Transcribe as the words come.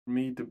For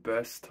me, the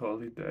best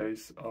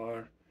holidays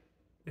are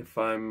if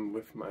I'm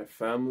with my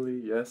family,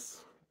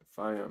 yes. If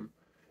I am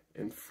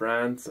in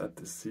France at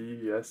the sea,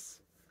 yes.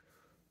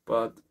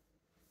 But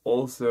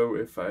also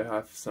if I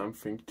have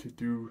something to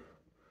do,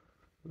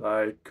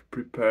 like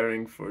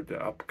preparing for the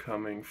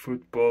upcoming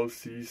football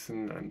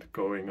season and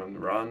going on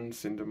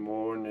runs in the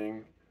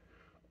morning,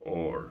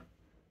 or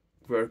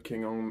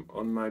working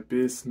on my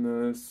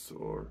business,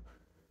 or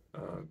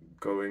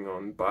going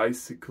on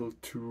bicycle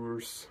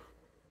tours.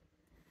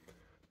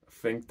 I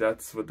think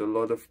that's what a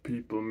lot of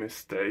people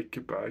mistake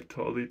about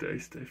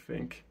holidays. They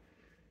think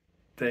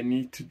they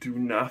need to do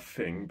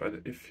nothing,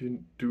 but if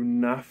you do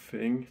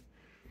nothing,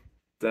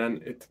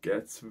 then it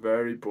gets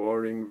very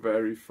boring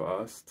very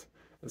fast,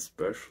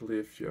 especially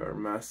if you are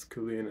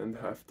masculine and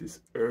have this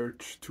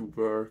urge to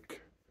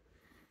work.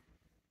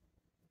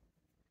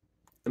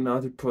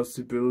 Another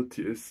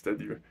possibility is that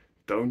you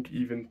don't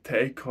even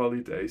take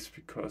holidays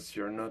because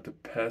you're not a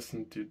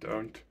peasant, you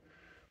don't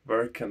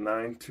work a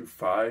 9 to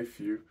 5,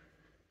 you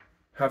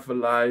have a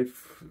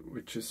life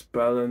which is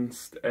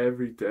balanced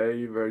every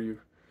day, where you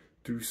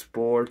do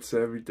sports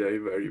every day,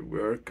 where you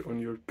work on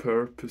your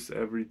purpose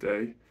every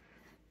day.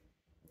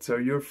 So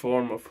your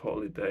form of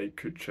holiday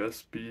could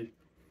just be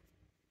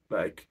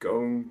like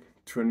going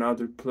to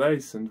another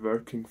place and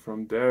working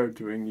from there,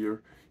 doing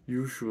your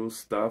usual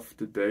stuff,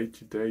 the day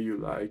to day you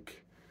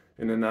like,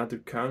 in another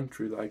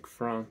country like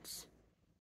France.